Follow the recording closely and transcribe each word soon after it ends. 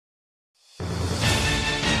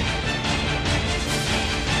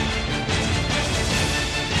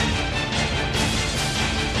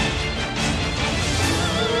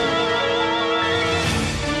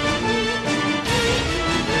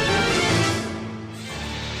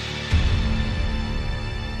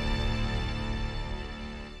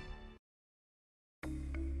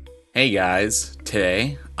Hey guys,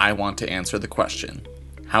 today I want to answer the question,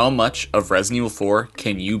 how much of Resident Evil 4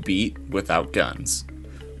 can you beat without guns?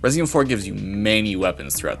 Resident Evil 4 gives you many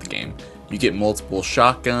weapons throughout the game. You get multiple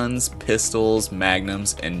shotguns, pistols,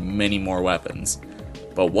 magnums, and many more weapons.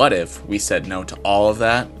 But what if we said no to all of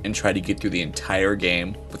that and tried to get through the entire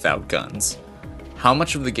game without guns? How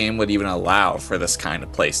much of the game would even allow for this kind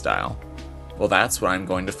of playstyle? Well, that's what I'm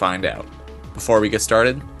going to find out. Before we get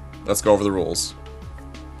started, let's go over the rules.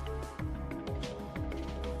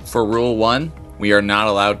 For Rule 1, we are not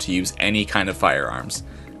allowed to use any kind of firearms.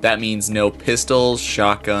 That means no pistols,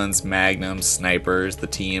 shotguns, magnums, snipers, the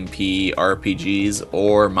TMP, RPGs,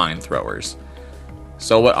 or mine throwers.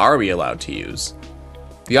 So what are we allowed to use?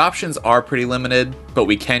 The options are pretty limited, but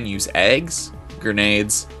we can use eggs,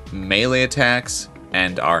 grenades, melee attacks,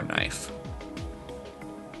 and our knife.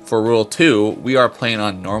 For Rule 2, we are playing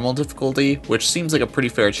on normal difficulty, which seems like a pretty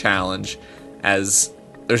fair challenge, as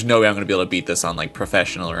there's no way I'm going to be able to beat this on like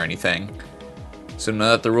professional or anything. So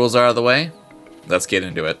now that the rules are out of the way, let's get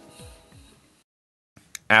into it.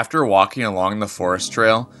 After walking along the forest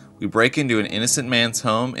trail, we break into an innocent man's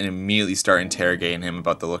home and immediately start interrogating him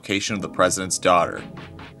about the location of the president's daughter.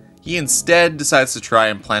 He instead decides to try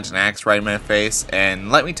and plant an axe right in my face,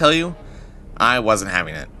 and let me tell you, I wasn't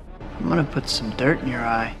having it. I'm gonna put some dirt in your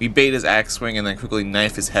eye. We bait his axe swing and then quickly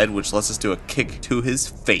knife his head, which lets us do a kick to his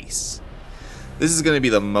face. This is going to be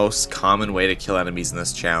the most common way to kill enemies in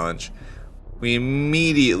this challenge. We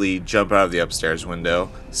immediately jump out of the upstairs window,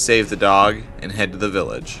 save the dog, and head to the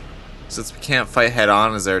village. Since we can't fight head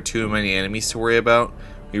on as there are too many enemies to worry about,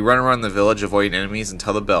 we run around the village avoiding enemies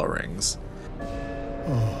until the bell rings.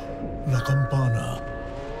 Oh, la campana.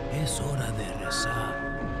 Es hora de rezar.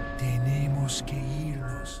 Tenemos que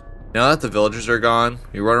irnos. Now that the villagers are gone,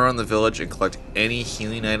 we run around the village and collect any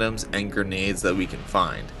healing items and grenades that we can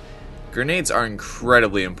find. Grenades are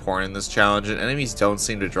incredibly important in this challenge, and enemies don't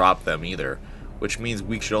seem to drop them either, which means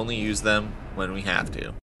we should only use them when we have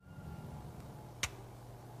to.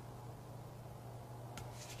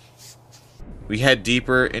 We head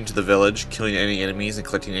deeper into the village, killing any enemies and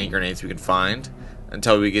collecting any grenades we can find,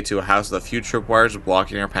 until we get to a house with a few tripwires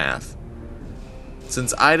blocking our path.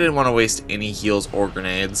 Since I didn't want to waste any heals or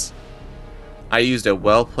grenades, I used a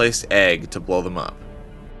well-placed egg to blow them up.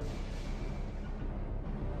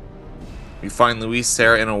 We find Luis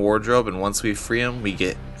Serra in a wardrobe, and once we free him, we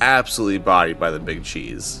get absolutely bodied by the big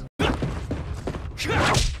cheese.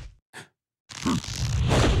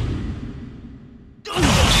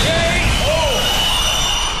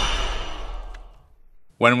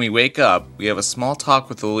 When we wake up, we have a small talk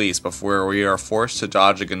with Luis before we are forced to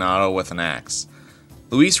dodge a ganado with an axe.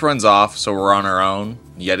 Luis runs off, so we're on our own,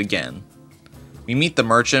 yet again. We meet the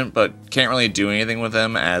merchant, but can't really do anything with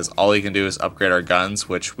him as all he can do is upgrade our guns,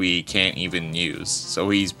 which we can't even use, so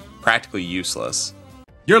he's practically useless.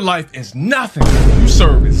 Your life is nothing. You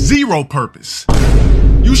serve zero purpose.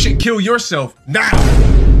 You should kill yourself now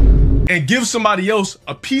and give somebody else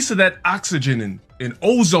a piece of that oxygen and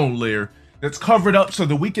ozone layer that's covered up so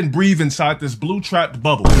that we can breathe inside this blue trapped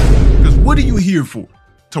bubble. Because what are you here for?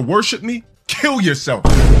 To worship me? Kill yourself.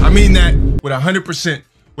 I mean that with 100%,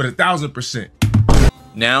 with 1,000%.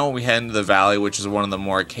 Now we head into the valley, which is one of the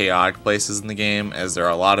more chaotic places in the game, as there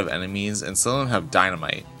are a lot of enemies and some of them have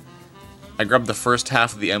dynamite. I grab the first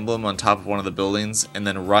half of the emblem on top of one of the buildings and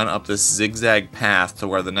then run up this zigzag path to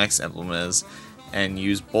where the next emblem is and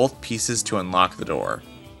use both pieces to unlock the door.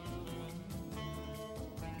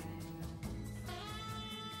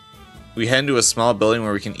 We head into a small building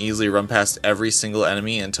where we can easily run past every single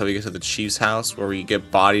enemy until we get to the chief's house, where we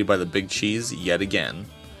get bodied by the big cheese yet again.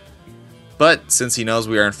 But since he knows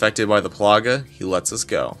we are infected by the plaga, he lets us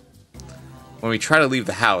go. When we try to leave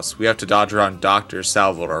the house, we have to dodge around Dr.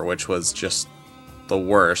 Salvador, which was just the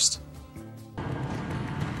worst.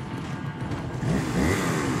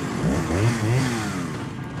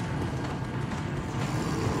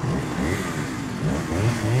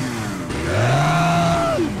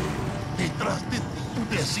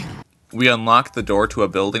 We unlock the door to a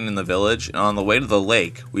building in the village, and on the way to the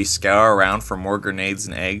lake, we scour around for more grenades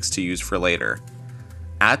and eggs to use for later.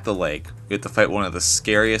 At the lake, we have to fight one of the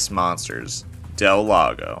scariest monsters, Del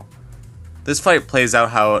Lago. This fight plays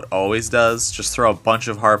out how it always does, just throw a bunch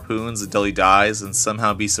of harpoons until he dies and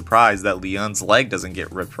somehow be surprised that Leon's leg doesn't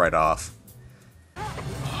get ripped right off.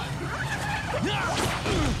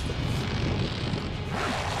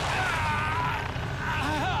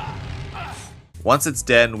 Once it's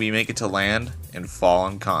dead, we make it to land and fall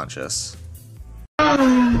unconscious.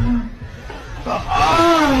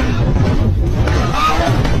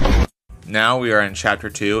 Now we are in chapter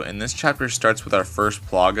 2, and this chapter starts with our first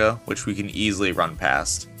plaga, which we can easily run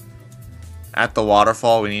past. At the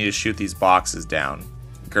waterfall, we need to shoot these boxes down.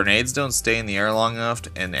 Grenades don't stay in the air long enough,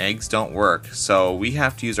 and eggs don't work, so we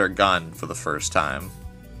have to use our gun for the first time.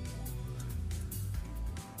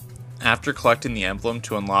 After collecting the emblem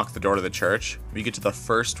to unlock the door to the church, we get to the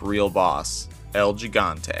first real boss, El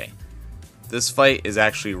Gigante. This fight is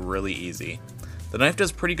actually really easy. The knife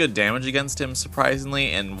does pretty good damage against him,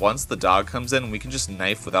 surprisingly, and once the dog comes in, we can just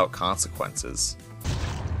knife without consequences.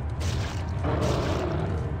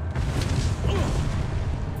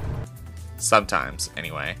 Sometimes,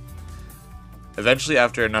 anyway. Eventually,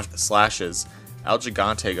 after enough slashes, El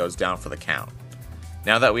Gigante goes down for the count.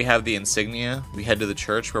 Now that we have the insignia, we head to the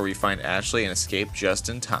church where we find Ashley and escape just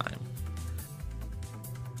in time.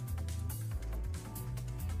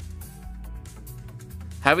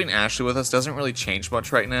 Having Ashley with us doesn't really change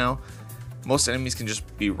much right now. Most enemies can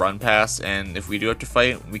just be run past, and if we do have to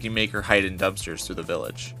fight, we can make her hide in dumpsters through the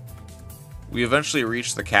village. We eventually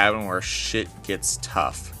reach the cabin where shit gets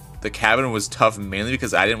tough. The cabin was tough mainly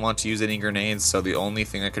because I didn't want to use any grenades, so the only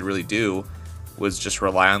thing I could really do was just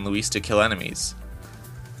rely on Luis to kill enemies.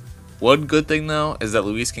 One good thing though is that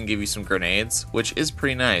Luis can give you some grenades, which is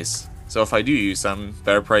pretty nice, so if I do use some,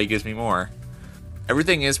 better pray he gives me more.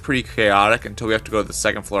 Everything is pretty chaotic until we have to go to the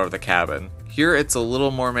second floor of the cabin. Here it's a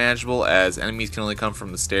little more manageable as enemies can only come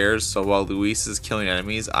from the stairs, so while Luis is killing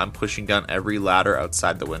enemies, I'm pushing down every ladder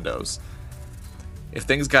outside the windows. If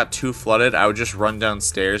things got too flooded, I would just run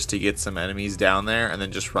downstairs to get some enemies down there and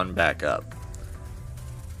then just run back up.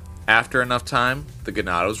 After enough time, the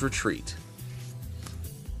Ganados retreat.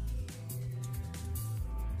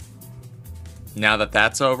 Now that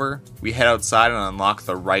that's over, we head outside and unlock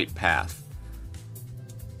the right path.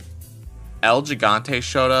 El Gigante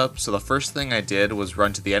showed up, so the first thing I did was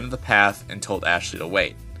run to the end of the path and told Ashley to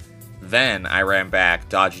wait. Then I ran back,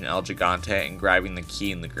 dodging El Gigante and grabbing the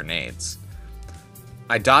key and the grenades.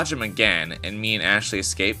 I dodge him again, and me and Ashley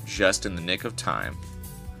escape just in the nick of time.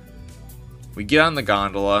 We get on the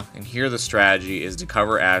gondola, and here the strategy is to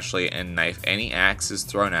cover Ashley and knife any axes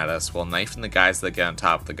thrown at us while knifing the guys that get on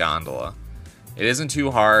top of the gondola. It isn't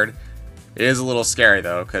too hard. It is a little scary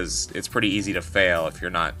though, because it's pretty easy to fail if you're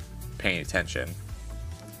not paying attention.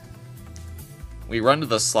 We run to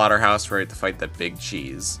the slaughterhouse ready to fight the big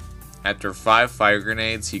cheese. After 5 fire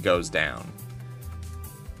grenades, he goes down.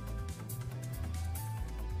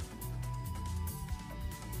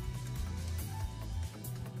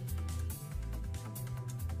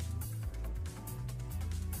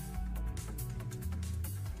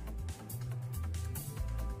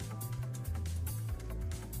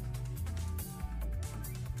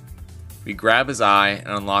 We grab his eye and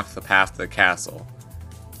unlock the path to the castle.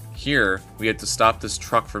 Here, we had to stop this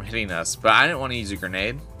truck from hitting us, but I didn't want to use a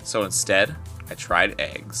grenade, so instead, I tried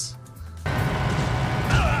eggs.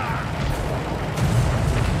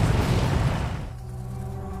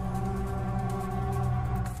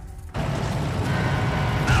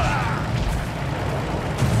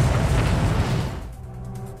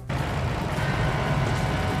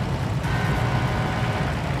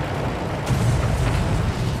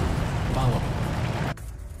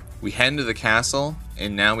 We head into the castle,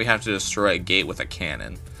 and now we have to destroy a gate with a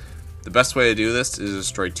cannon. The best way to do this is to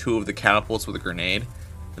destroy 2 of the catapults with a grenade,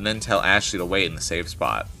 and then tell Ashley to wait in the safe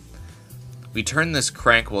spot. We turn this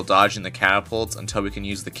crank while dodging the catapults until we can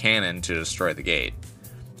use the cannon to destroy the gate.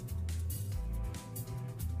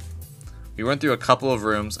 We run through a couple of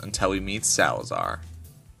rooms until we meet Salazar.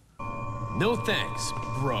 No thanks,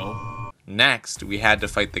 bro. Next, we had to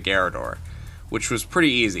fight the Garrador, which was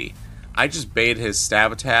pretty easy. I just baited his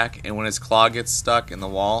stab attack, and when his claw gets stuck in the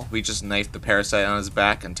wall, we just knife the parasite on his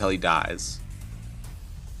back until he dies.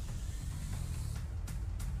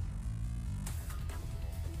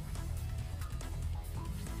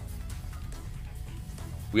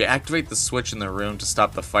 We activate the switch in the room to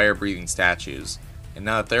stop the fire-breathing statues, and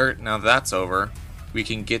now that that's over, we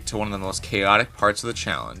can get to one of the most chaotic parts of the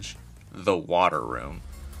challenge, the water room.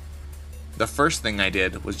 The first thing I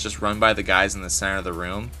did was just run by the guys in the center of the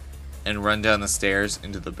room, and run down the stairs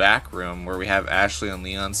into the back room where we have Ashley and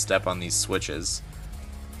Leon step on these switches.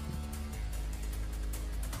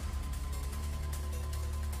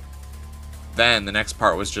 Then the next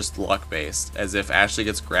part was just luck based, as if Ashley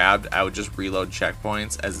gets grabbed, I would just reload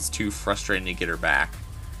checkpoints as it's too frustrating to get her back.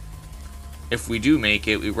 If we do make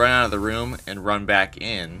it, we run out of the room and run back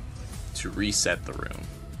in to reset the room.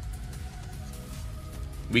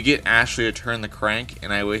 We get Ashley to turn the crank,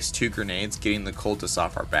 and I waste 2 grenades getting the cultists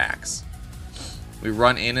off our backs. We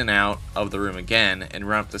run in and out of the room again, and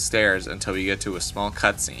run up the stairs until we get to a small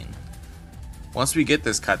cutscene. Once we get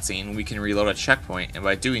this cutscene, we can reload a checkpoint, and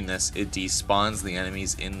by doing this, it despawns the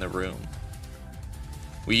enemies in the room.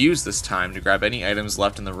 We use this time to grab any items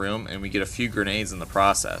left in the room, and we get a few grenades in the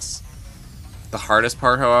process. The hardest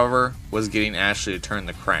part, however, was getting Ashley to turn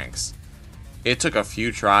the cranks. It took a few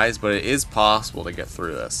tries, but it is possible to get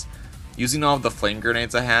through this. Using all of the flame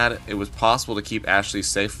grenades I had, it was possible to keep Ashley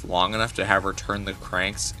safe long enough to have her turn the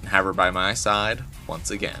cranks and have her by my side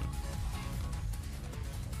once again.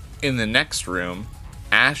 In the next room,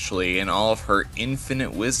 Ashley, in all of her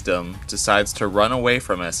infinite wisdom, decides to run away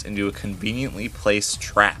from us into a conveniently placed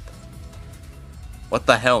trap. What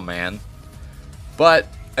the hell, man? But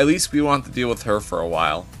at least we won't have to deal with her for a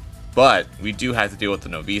while. But we do have to deal with the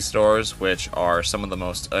Novistors, which are some of the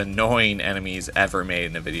most annoying enemies ever made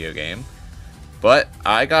in a video game. But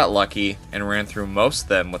I got lucky and ran through most of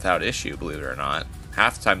them without issue, believe it or not.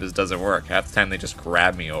 Half the time this doesn't work. Half the time they just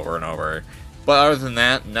grab me over and over. But other than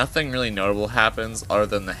that, nothing really notable happens other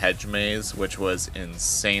than the hedge maze, which was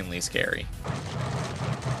insanely scary.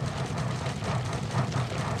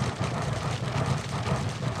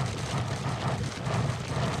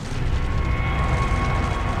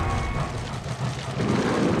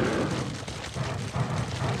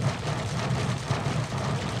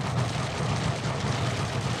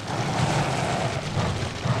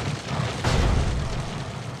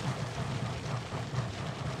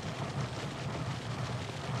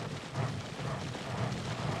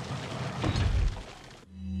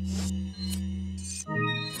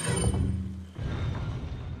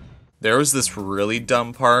 There was this really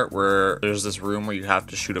dumb part where there's this room where you have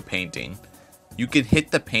to shoot a painting. You can hit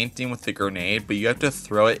the painting with the grenade, but you have to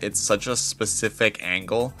throw it at such a specific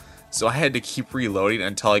angle, so I had to keep reloading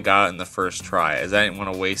until I got it in the first try, as I didn't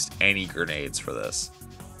want to waste any grenades for this.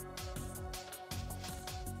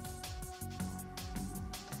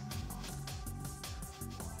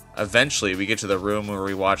 Eventually, we get to the room where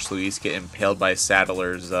we watch Luis get impaled by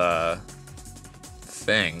Saddler's,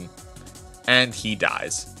 thing, and he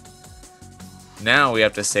dies. Now we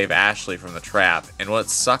have to save Ashley from the trap, and what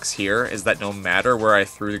sucks here is that no matter where I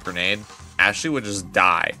threw the grenade, Ashley would just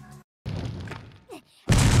die.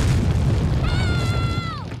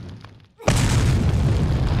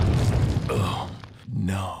 Oh,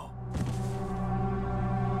 no.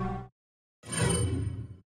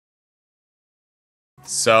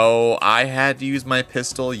 So I had to use my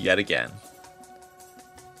pistol yet again.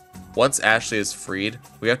 Once Ashley is freed,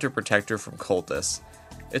 we have to protect her from cultists.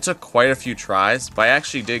 It took quite a few tries, but I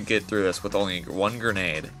actually did get through this with only one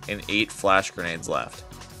grenade and 8 flash grenades left.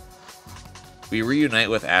 We reunite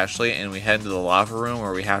with Ashley and we head into the lava room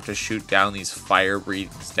where we have to shoot down these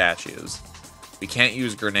fire-breathing statues. We can't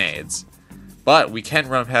use grenades, but we can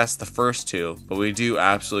run past the first two, but we do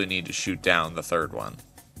absolutely need to shoot down the third one.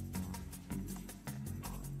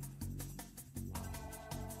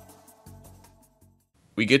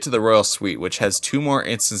 We get to the Royal Suite, which has 2 more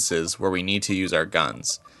instances where we need to use our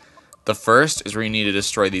guns. The first is where you need to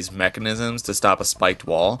destroy these mechanisms to stop a spiked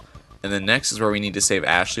wall, and the next is where we need to save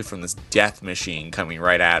Ashley from this death machine coming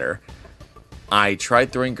right at her. I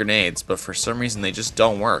tried throwing grenades, but for some reason they just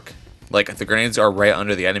don't work. Like, the grenades are right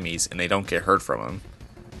under the enemies and they don't get hurt from them.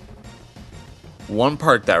 One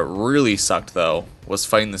part that really sucked though was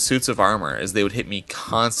fighting the suits of armor, as they would hit me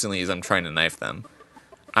constantly as I'm trying to knife them.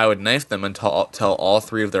 I would knife them until all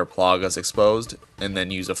 3 of their plagas exposed, and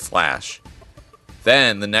then use a flash.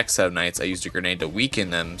 Then, the next set of nights, I used a grenade to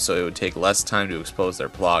weaken them so it would take less time to expose their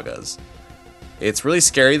plagas. It's really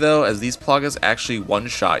scary though, as these plagas actually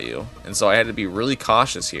one-shot you, and so I had to be really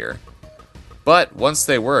cautious here. But once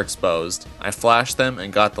they were exposed, I flashed them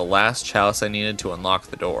and got the last chalice I needed to unlock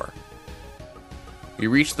the door. We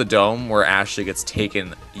reach the dome where Ashley gets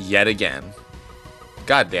taken yet again.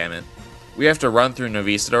 God damn it. We have to run through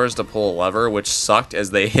Novistors to pull a lever, which sucked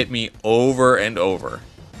as they hit me over and over.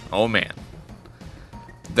 Oh man.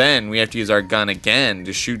 Then we have to use our gun again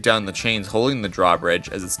to shoot down the chains holding the drawbridge,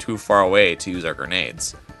 as it's too far away to use our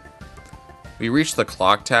grenades. We reach the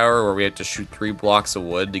clock tower where we have to shoot 3 blocks of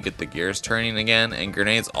wood to get the gears turning again, and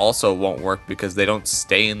grenades also won't work because they don't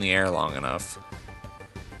stay in the air long enough.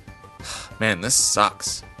 Man, this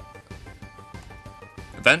sucks.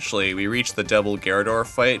 Eventually, we reach the double Garrador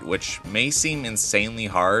fight, which may seem insanely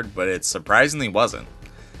hard, but it surprisingly wasn't.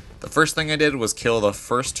 The first thing I did was kill the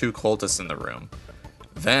first 2 cultists in the room.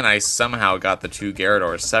 Then I somehow got the 2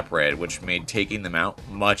 Garradors separated, which made taking them out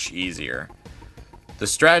much easier. The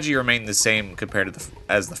strategy remained the same compared to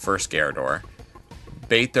as the first Garrador.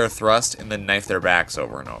 Bait their thrust and then knife their backs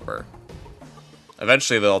over and over.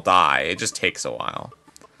 Eventually they'll die, it just takes a while.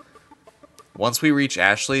 Once we reach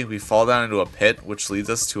Ashley, we fall down into a pit, which leads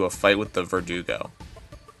us to a fight with the Verdugo.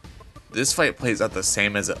 This fight plays out the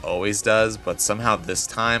same as it always does, but somehow this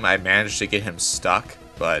time I managed to get him stuck,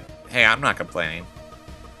 but hey, I'm not complaining.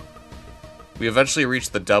 We eventually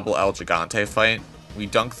reach the double El Gigante fight. We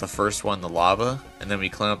dunk the first one in the lava, and then we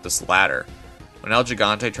climb up this ladder. When El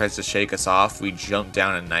Gigante tries to shake us off, we jump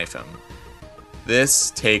down and knife him.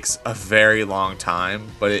 This takes a very long time,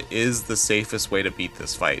 but it is the safest way to beat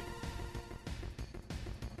this fight.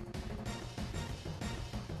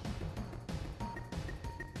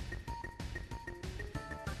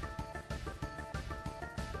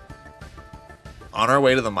 On our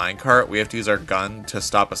way to the minecart, we have to use our gun to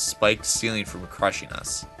stop a spiked ceiling from crushing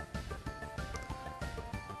us.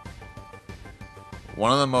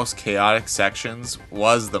 One of the most chaotic sections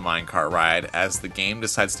was the minecart ride, as the game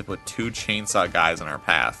decides to put 2 chainsaw guys in our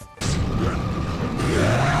path.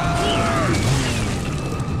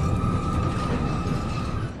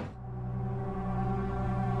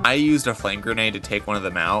 I used a flame grenade to take one of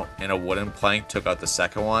them out, and a wooden plank took out the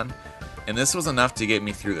second one, and this was enough to get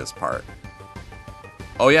me through this part.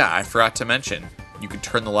 Oh yeah, I forgot to mention, you could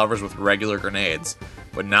turn the levers with regular grenades,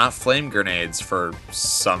 but not flame grenades for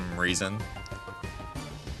some reason.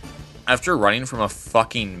 After running from a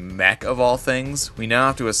fucking mech of all things, we now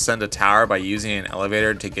have to ascend a tower by using an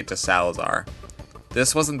elevator to get to Salazar.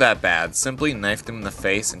 This wasn't that bad, simply knife them in the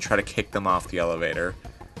face and try to kick them off the elevator.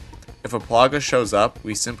 If a Plaga shows up,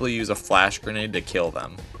 we simply use a flash grenade to kill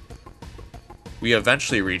them. We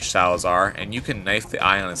eventually reach Salazar, and you can knife the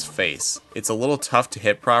eye on his face. It's a little tough to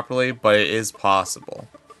hit properly, but it is possible.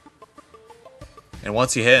 And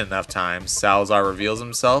once you hit enough times, Salazar reveals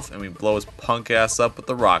himself, and we blow his punk ass up with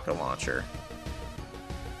the rocket launcher.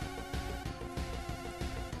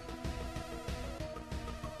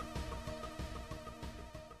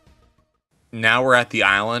 Now we're at the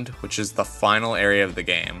island, which is the final area of the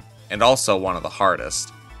game, and also one of the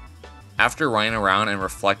hardest. After running around and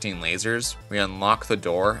reflecting lasers, we unlock the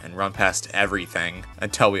door and run past everything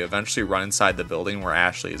until we eventually run inside the building where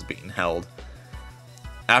Ashley is being held.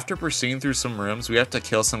 After proceeding through some rooms, we have to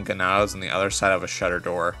kill some Ganados on the other side of a shutter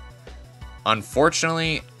door.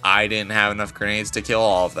 Unfortunately, I didn't have enough grenades to kill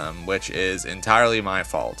all of them, which is entirely my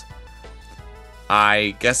fault.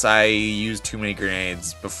 I guess I used too many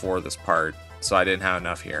grenades before this part, so I didn't have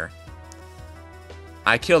enough here.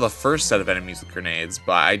 I kill the first set of enemies with grenades,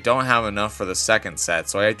 but I don't have enough for the second set,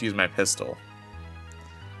 so I have to use my pistol.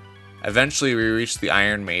 Eventually we reach the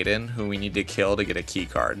Iron Maiden, who we need to kill to get a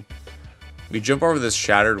keycard. We jump over this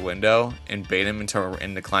shattered window and bait him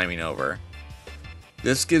into climbing over.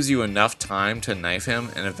 This gives you enough time to knife him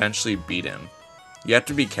and eventually beat him. You have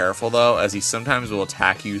to be careful though, as he sometimes will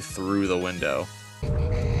attack you through the window.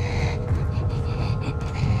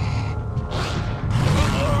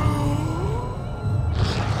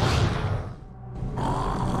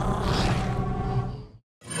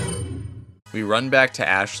 We run back to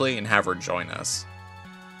Ashley and have her join us.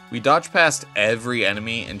 We dodge past every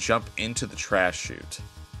enemy and jump into the trash chute.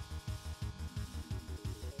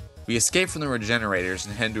 We escape from the regenerators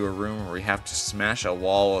and head to a room where we have to smash a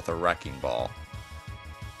wall with a wrecking ball.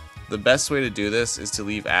 The best way to do this is to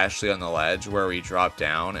leave Ashley on the ledge where we drop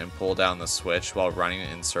down and pull down the switch while running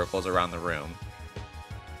in circles around the room.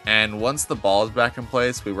 And once the ball is back in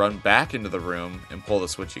place, we run back into the room and pull the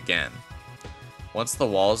switch again. Once the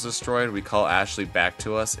wall is destroyed, we call Ashley back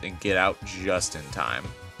to us and get out just in time.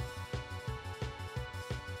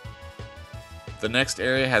 The next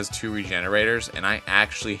area has 2 regenerators, and I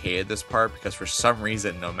actually hated this part because for some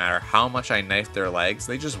reason, no matter how much I knifed their legs,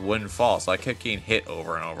 they just wouldn't fall, so I kept getting hit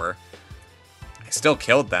over and over. I still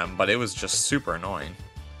killed them, but it was just super annoying.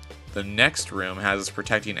 The next room has us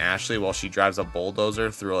protecting Ashley while she drives a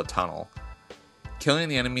bulldozer through a tunnel. Killing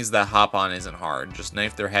the enemies that hop on isn't hard, just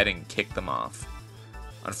knife their head and kick them off.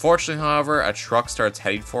 Unfortunately, however, a truck starts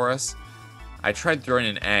heading for us. I tried throwing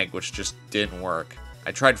an egg, which just didn't work.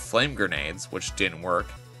 I tried flame grenades, which didn't work,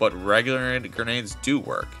 but regular grenades do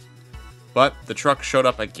work. But the truck showed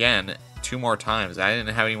up again 2 more times. I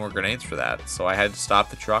didn't have any more grenades for that, so I had to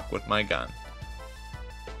stop the truck with my gun.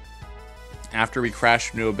 After we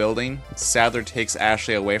crash into a building, Sadler takes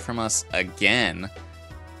Ashley away from us again,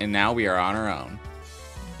 and now we are on our own.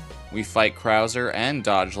 We fight Krauser and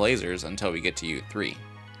dodge lasers until we get to U3.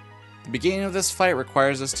 The beginning of this fight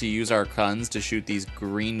requires us to use our guns to shoot these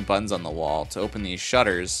green buttons on the wall to open these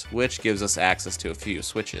shutters, which gives us access to a few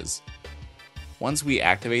switches. Once we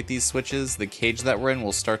activate these switches, the cage that we're in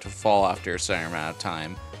will start to fall after a certain amount of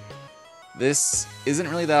time. This isn't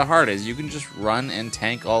really that hard, as you can just run and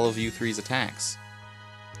tank all of U3's attacks.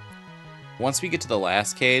 Once we get to the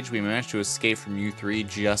last cage, we manage to escape from U3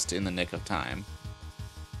 just in the nick of time.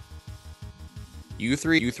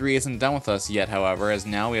 U3 isn't done with us yet, however, as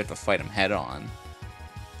now we have to fight him head on.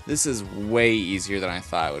 This is way easier than I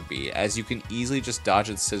thought it would be, as you can easily just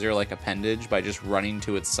dodge its scissor-like appendage by just running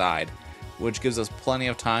to its side, which gives us plenty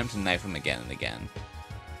of time to knife him again and again.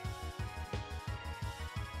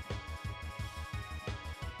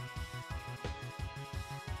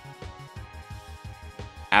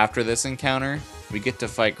 After this encounter, we get to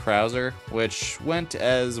fight Krauser, which went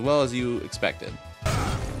as well as you expected.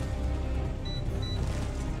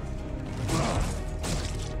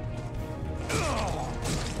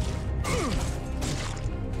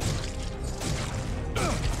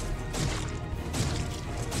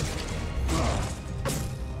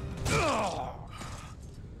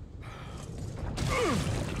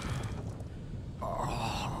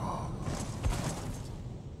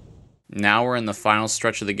 Now we're in the final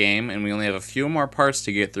stretch of the game, and we only have a few more parts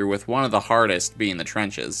to get through, with one of the hardest being the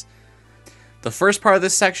trenches. The first part of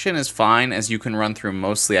this section is fine, as you can run through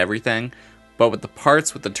mostly everything, but with the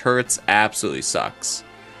parts with the turrets, absolutely sucks.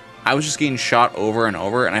 I was just getting shot over and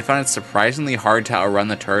over, and I found it surprisingly hard to outrun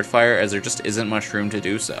the turret fire, as there just isn't much room to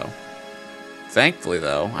do so. Thankfully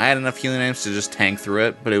though, I had enough healing items to just tank through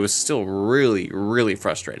it, but it was still really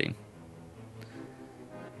frustrating.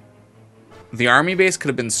 The army base could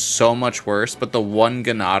have been so much worse, but the one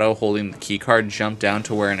Ganado holding the keycard jumped down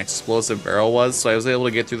to where an explosive barrel was, so I was able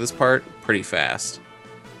to get through this part pretty fast.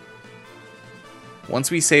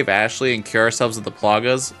 Once we save Ashley and cure ourselves of the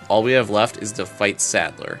Plagas, all we have left is to fight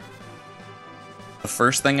Sadler. The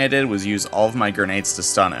first thing I did was use all of my grenades to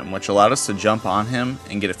stun him, which allowed us to jump on him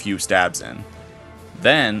and get a few stabs in.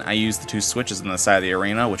 Then I used the two switches on the side of the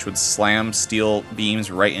arena, which would slam steel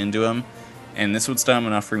beams right into him, and this would stun him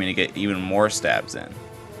enough for me to get even more stabs in.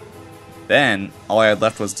 Then, all I had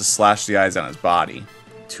left was to slash the eyes on his body.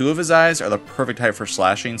 Two of his eyes are the perfect height for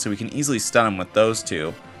slashing, so we can easily stun him with those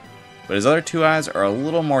two, but his other two eyes are a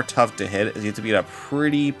little more tough to hit, as you have to be at a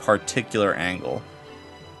pretty particular angle.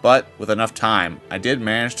 But, with enough time, I did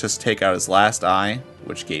manage to take out his last eye,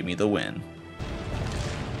 which gave me the win.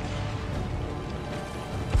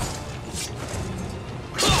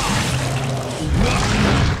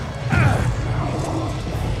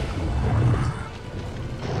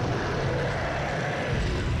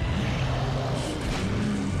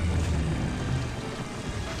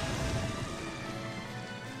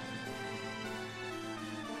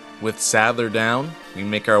 With Sadler down, we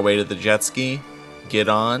make our way to the jet ski, get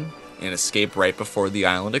on, and escape right before the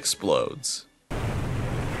island explodes.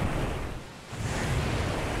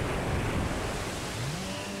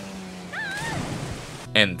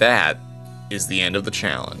 And that is the end of the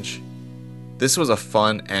challenge. This was a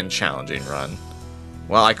fun and challenging run.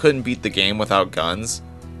 While I couldn't beat the game without guns,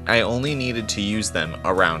 I only needed to use them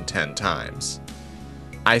around 10 times.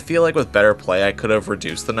 I feel like with better play I could have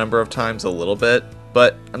reduced the number of times a little bit,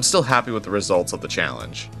 but I'm still happy with the results of the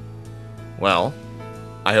challenge. Well,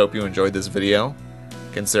 I hope you enjoyed this video.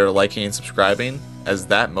 Consider liking and subscribing, as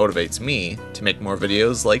that motivates me to make more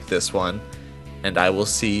videos like this one, and I will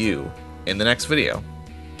see you in the next video.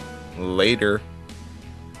 Later.